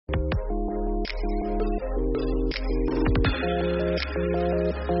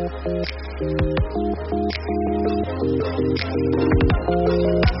All right,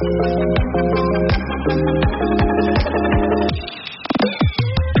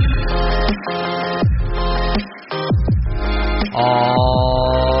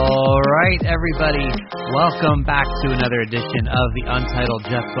 everybody. Welcome back to another edition of the Untitled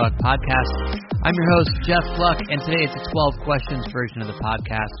Jeff Gluck Podcast. I'm your host, Jeff Gluck, and today it's a 12 questions version of the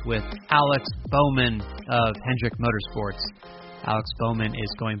podcast with Alex Bowman of Hendrick Motorsports. Alex Bowman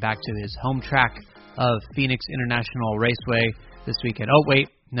is going back to his home track of Phoenix International Raceway this weekend. Oh, wait.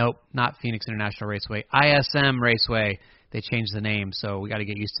 Nope, not Phoenix International Raceway. ISM Raceway. They changed the name, so we got to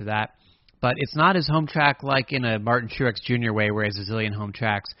get used to that. But it's not his home track like in a Martin Truex Jr. way where he has a zillion home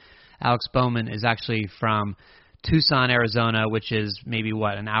tracks. Alex Bowman is actually from Tucson, Arizona, which is maybe,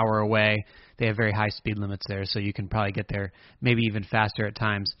 an hour away. They have very high speed limits there, so you can probably get there maybe even faster at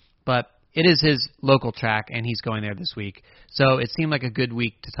times. But it is his local track, and he's going there this week. So it seemed like a good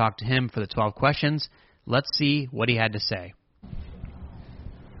week to talk to him for the 12 questions. Let's see what he had to say.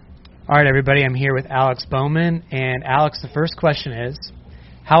 All right, everybody, I'm here with Alex Bowman. And, Alex, the first question is,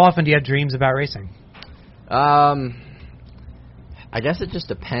 how often do you have dreams about racing? I guess it just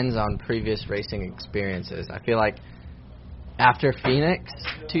depends on previous racing experiences. I feel like after Phoenix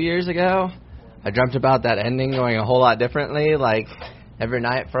 2 years ago, I dreamt about that ending going a whole lot differently, like every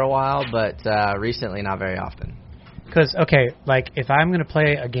night for a while, but recently not very often. Because, if I'm going to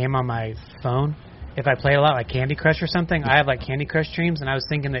play a game on my phone, if I play a lot like Candy Crush or something, I have Candy Crush dreams, and I was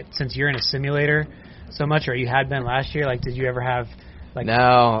thinking that since you're in a simulator so much, or you had been last year, did you ever have...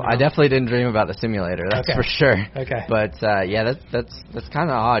 No, I definitely didn't dream about the simulator. That's for sure. Okay. But that's kind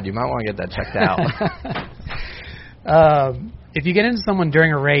of odd. You might want to get that checked out. If you get into someone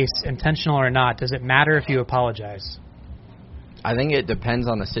during a race, intentional or not, does it matter if you apologize? I think it depends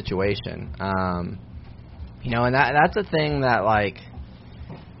on the situation. And that's a thing that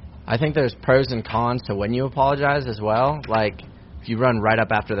I think there's pros and cons to when you apologize as well. If you run right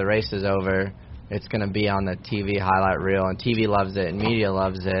up after the race is over, it's going to be on the TV highlight reel, and TV loves it, and media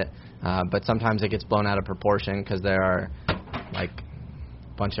loves it. But sometimes it gets blown out of proportion because there are, a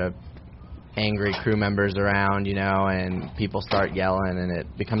bunch of angry crew members around, and people start yelling, and it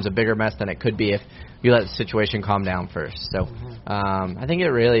becomes a bigger mess than it could be if you let the situation calm down first. So I think it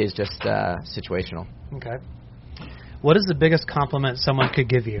really is just situational. Okay. What is the biggest compliment someone could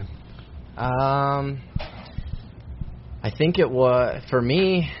give you? I think it was, for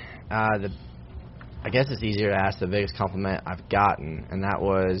me, I guess it's easier to ask the biggest compliment I've gotten, and that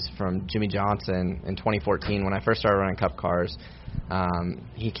was from Jimmy Johnson in 2014 when I first started running Cup cars.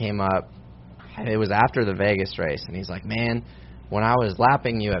 He came up, it was after the Vegas race, and he's like, man, when I was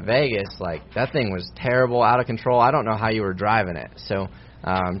lapping you at Vegas, that thing was terrible, out of control. I don't know how you were driving it. So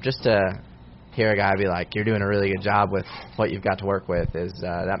just to hear a guy be like, you're doing a really good job with what you've got to work with,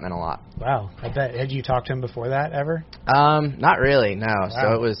 that meant a lot. Wow. I bet. Had you talked to him before that ever? Not really, no. Wow.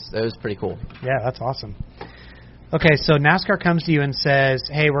 So it was pretty cool. Yeah, that's awesome. Okay, so NASCAR comes to you and says,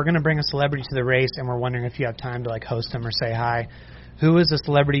 hey, we're going to bring a celebrity to the race, and we're wondering if you have time to host him or say hi. Who is a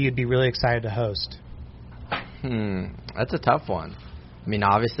celebrity you'd be really excited to host? That's a tough one. I mean,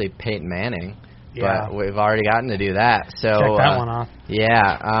 obviously Peyton Manning, yeah. But we've already gotten to do that. So check that one off.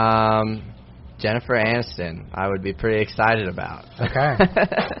 Yeah. Jennifer Aniston, I would be pretty excited about. Okay.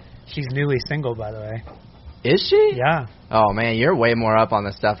 She's newly single, by the way. Is she? Yeah. Oh, man, you're way more up on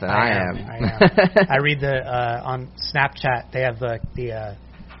this stuff than I am. I am. I read on Snapchat, they have the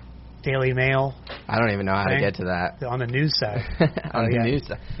Daily Mail. I don't even know how to get to that. On the news side. News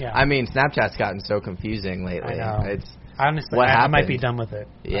side. Yeah. I mean, Snapchat's gotten so confusing lately. I know. Honestly, I might be done with it.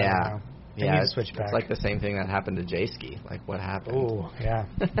 Yeah. They need to switch back. It's like the same thing that happened to J-Ski. What happened? Oh, yeah.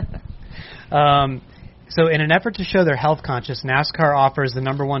 So in an effort to show they're health conscious, NASCAR offers the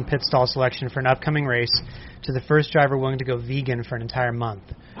number one pit stall selection for an upcoming race to the first driver willing to go vegan for an entire month.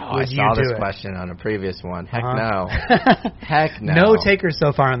 I saw this question on a previous one. Heck no. Heck no. No takers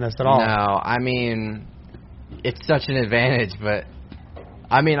so far on this at all. No, I mean, it's such an advantage, but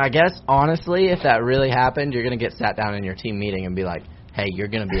I mean, I guess honestly, if that really happened, you're going to get sat down in your team meeting and be like, hey, you're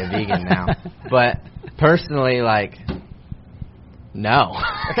going to be a vegan now. But personally, no.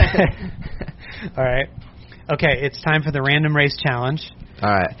 All right. Okay, it's time for the random race challenge.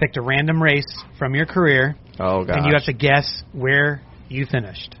 All right. I picked a random race from your career. Oh, God. And you have to guess where you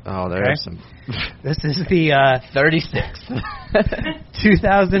finished. Oh, there's some. This is the 36th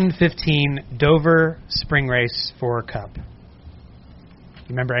 2015 Dover Spring Race for Cup. You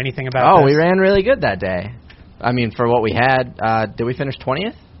remember anything about this? Oh, we ran really good that day. I mean, for what we had, did we finish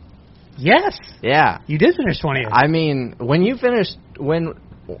 20th? Yes. Yeah. You did finish 20th. I mean, when you finished,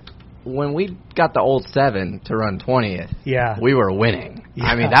 when we got the old 7 to run 20th, we were winning. Yeah.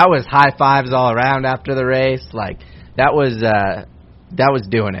 I mean, that was high fives all around after the race. Like, that was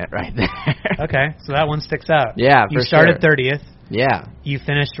doing it right there. Okay, so that one sticks out. Yeah, you started 30th. Yeah. You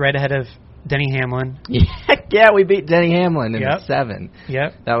finished right ahead of Denny Hamlin. Yeah, we beat Denny Hamlin in the 7.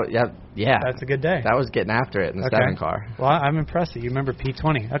 Yep. Yeah. That's a good day. That was getting after it in the 7 car. Well, I'm impressed that you remember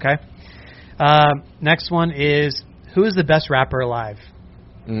P20. Okay. Next one is, who is the best rapper alive?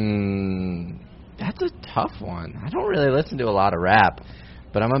 That's a tough one. I don't really listen to a lot of rap,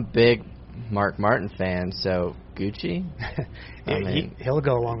 but I'm a big Mark Martin fan, so Gucci. He'll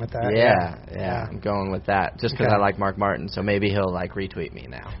go along with that. Yeah. I'm going with that just because I like Mark Martin, so maybe he'll retweet me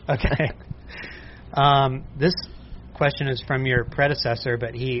now. Okay. This question is from your predecessor,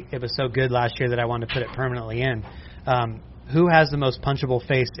 but it was so good last year that I wanted to put it permanently in. Who has the most punchable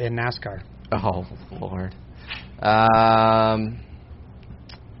face in NASCAR? Oh, Lord.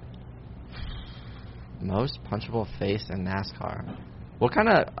 Most punchable face in NASCAR. What kind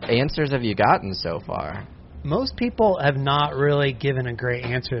of answers have you gotten so far? Most people have not really given a great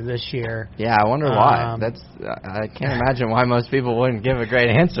answer this year. Yeah, I wonder why. I can't imagine why most people wouldn't give a great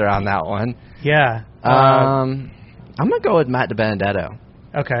answer on that one. Yeah. I'm gonna go with Matt DiBenedetto.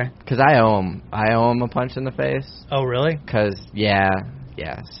 Okay. Because I owe him a punch in the face. Oh, really? Because yeah.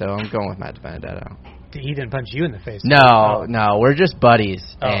 So I'm going with Matt DiBenedetto. He didn't punch you in the face. No, we're just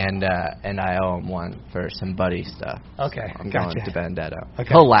buddies, and I owe him one for some buddy stuff. Okay, so I'm going to Benedetto. Okay.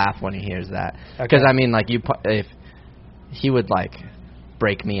 He'll laugh when he hears that, because I mean, like if he would like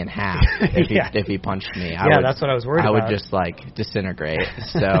break me in half if he punched me. That's what I was worried about. I would just like disintegrate.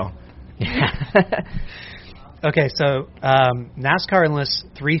 So yeah. Okay, so NASCAR enlists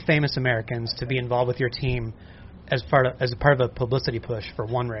 3 famous Americans to be involved with your team as part of a publicity push for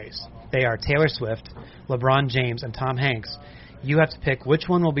one race. They are Taylor Swift, LeBron James, and Tom Hanks. You have to pick which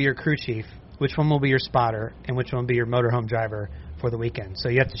one will be your crew chief, which one will be your spotter, and which one will be your motorhome driver for the weekend. So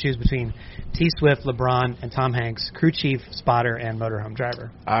you have to choose between T. Swift, LeBron, and Tom Hanks, crew chief, spotter, and motorhome driver.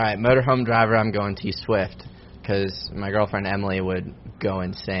 All right, motorhome driver, I'm going T. Swift, because my girlfriend Emily would go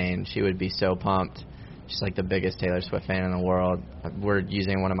insane. She would be so pumped. She's like the biggest Taylor Swift fan in the world. We're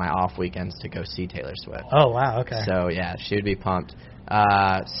using one of my off weekends to go see Taylor Swift. Oh, wow, okay. So, yeah, she would be pumped.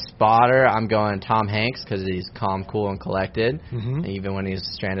 Spotter, I'm going Tom Hanks because he's calm, cool, and collected, even when he's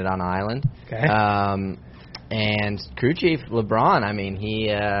stranded on an island. Okay. And crew chief LeBron, I mean, he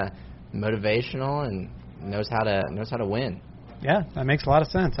motivational and knows how to win. Yeah, that makes a lot of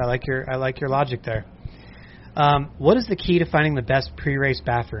sense. I like your logic there. What is the key to finding the best pre-race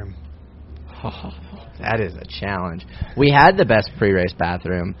bathroom? Oh, that is a challenge. We had the best pre-race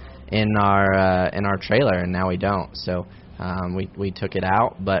bathroom in our trailer, and now we don't. So we took it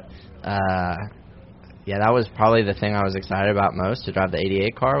out. But yeah, that was probably the thing I was excited about most to drive the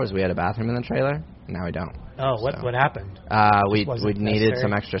 88 car was we had a bathroom in the trailer, and now we don't. Oh, what happened? We needed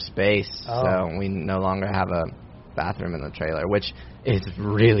some extra space, so we no longer have a bathroom in the trailer, which is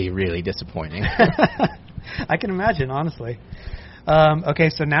really, really disappointing. I can imagine, honestly. Okay,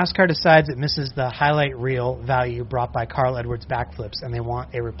 so NASCAR decides it misses the highlight reel value brought by Carl Edwards backflips, and they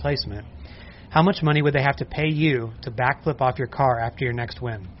want a replacement. How much money would they have to pay you to backflip off your car after your next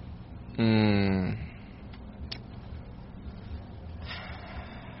win?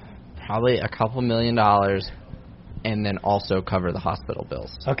 Probably a couple $1 million, and then also cover the hospital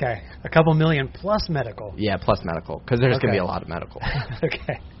bills. Okay, a couple million plus medical. Yeah, plus medical, because there's going to be a lot of medical.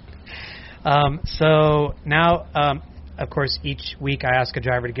 Okay. So now, of course, each week I ask a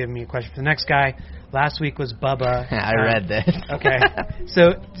driver to give me a question for the next guy. Last week was Bubba. I read this. Okay.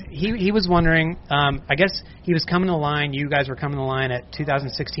 So he was wondering, I guess he was coming to the line. You guys were coming to the line at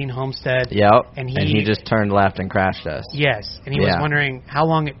 2016 Homestead. Yep. And he just turned left and crashed us. Yes. And he was wondering how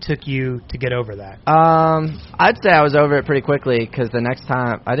long it took you to get over that. I'd say I was over it pretty quickly because the next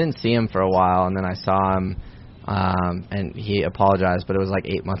time I didn't see him for a while, and then I saw him, and he apologized, but it was like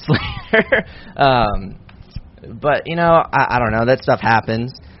 8 months later. But, you know, I don't know. That stuff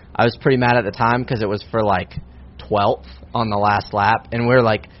happens. I was pretty mad at the time because it was for, like, 12th on the last lap. And we're,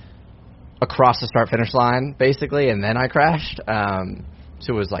 like, across the start-finish line, basically, and then I crashed.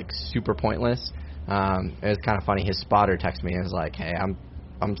 So it was, like, super pointless. It was kind of funny. His spotter texted me and was like, hey,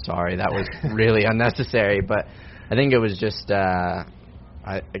 I'm sorry. That was really unnecessary. But I think it was just,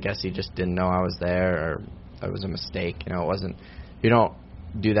 I guess he just didn't know I was there, or it was a mistake. You know, it wasn't, you don't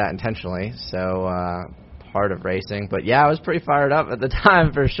do that intentionally. So, part of racing. But yeah, I was pretty fired up at the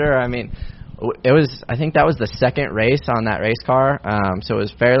time for sure. I mean, I think that was the second race on that race car, so it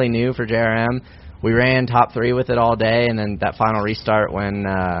was fairly new for JRM. We ran top 3 with it all day, and then that final restart when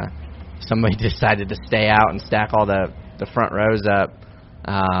somebody decided to stay out and stack all the front rows up,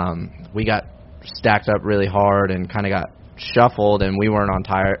 we got stacked up really hard and kind of got shuffled, and we were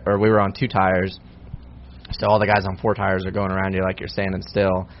on 2 tires. So all the guys on 4 tires are going around you like you're standing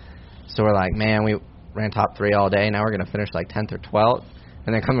still. So we're like, man, we ran top 3 all day. Now we're going to finish like 10th or 12th.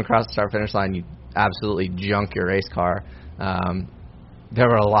 And then come across the start-finish line, you absolutely junk your race car. There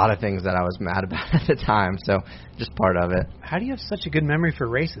were a lot of things that I was mad about at the time, so just part of it. How do you have such a good memory for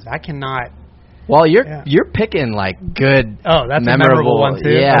races? I cannot. Well, you're picking like good, that's a memorable one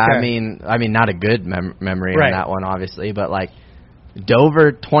too. Yeah, okay. I mean, not a good memory right. on that one, obviously, but like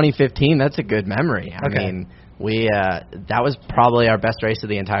Dover 2015, that's a good memory. I mean, we that was probably our best race of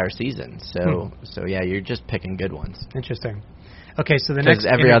the entire season. So yeah, you're just picking good ones. Interesting. Okay, so the next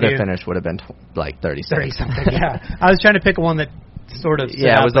every other finish would have been like 36. 30 something. Yeah, I was trying to pick one that sort of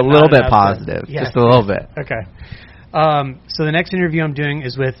it was a little bit positive, just a little bit. Okay. So the next interview I'm doing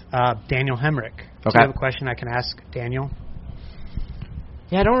is with Daniel Hemrick. Do you have a question I can ask Daniel?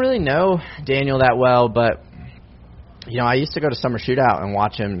 Yeah, I don't really know Daniel that well, but I used to go to Summer Shootout and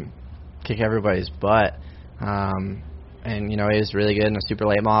watch him kick everybody's butt. And he was really good in a super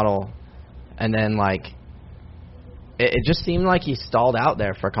late model. And then it just seemed like he stalled out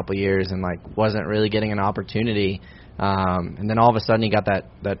there for a couple years and wasn't really getting an opportunity. And then all of a sudden he got that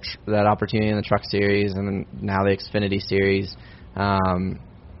opportunity in the Truck Series and then now the Xfinity Series.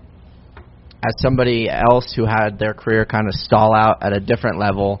 As somebody else who had their career kind of stall out at a different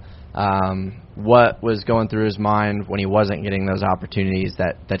level, what was going through his mind when he wasn't getting those opportunities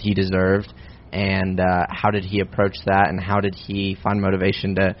that he deserved, and how did he approach that, and how did he find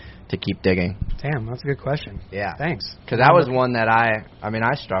motivation to keep digging? Damn, that's a good question. Yeah. Thanks. Because that was one that I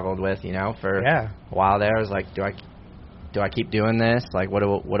struggled with, for a while there. I was like, do I keep doing this? Like, what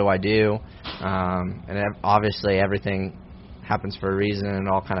do I do? And obviously everything happens for a reason, and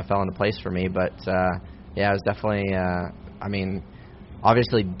it all kind of fell into place for me. But it was definitely,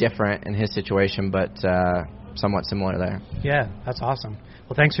 obviously different in his situation, but somewhat similar there. Yeah, that's awesome.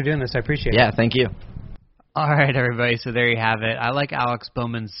 Well, thanks for doing this. I appreciate it. Yeah, thank you. All right, everybody. So there you have it. I like Alex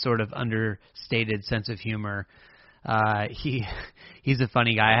Bowman's sort of understated sense of humor. He's a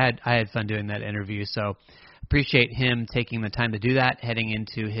funny guy. I had fun doing that interview. So appreciate him taking the time to do that, heading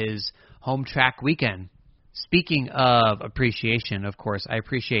into his home track weekend. Speaking of appreciation, of course, I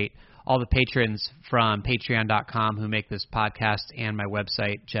appreciate all the patrons from Patreon.com who make this podcast and my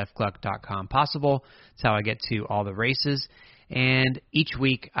website, jeffgluck.com, possible. It's how I get to all the races. And each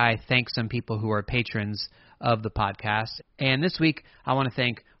week I thank some people who are patrons of the podcast. And this week I want to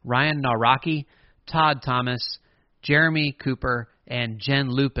thank Ryan Nawrocki, Todd Thomas, Jeremy Cooper, and Jen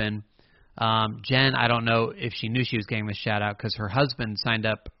Lupin. Jen, I don't know if she knew she was getting the shout-out because her husband signed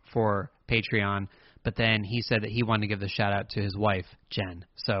up for Patreon, but then he said that he wanted to give the shout-out to his wife, Jen.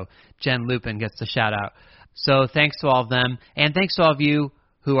 So Jen Lupin gets the shout-out. So thanks to all of them, and thanks to all of you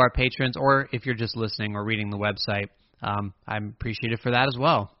who are patrons, or if you're just listening or reading the website, I'm appreciative for that as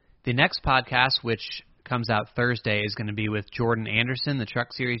well. The next podcast, which comes out Thursday, is going to be with Jordan Anderson, the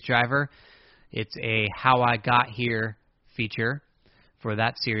Truck Series driver. It's a How I Got Here feature for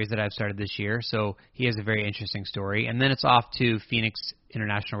that series that I've started this year. So he has a very interesting story. And then it's off to Phoenix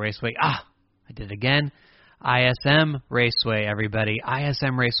International Raceway. I did it again. ISM Raceway, everybody.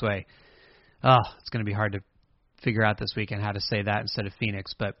 ISM Raceway. It's going to be hard to figure out this weekend how to say that instead of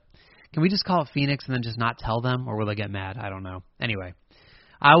Phoenix. But can we just call it Phoenix and then just not tell them? Or will they get mad? I don't know. Anyway,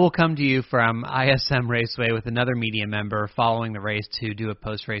 I will come to you from ISM Raceway with another media member following the race to do a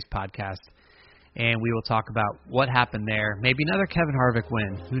post-race podcast. And we will talk about what happened there. Maybe another Kevin Harvick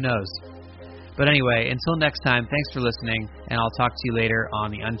win. Who knows? But anyway, until next time, thanks for listening, and I'll talk to you later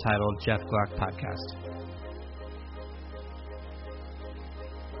on the Untitled Jeff Gluck podcast.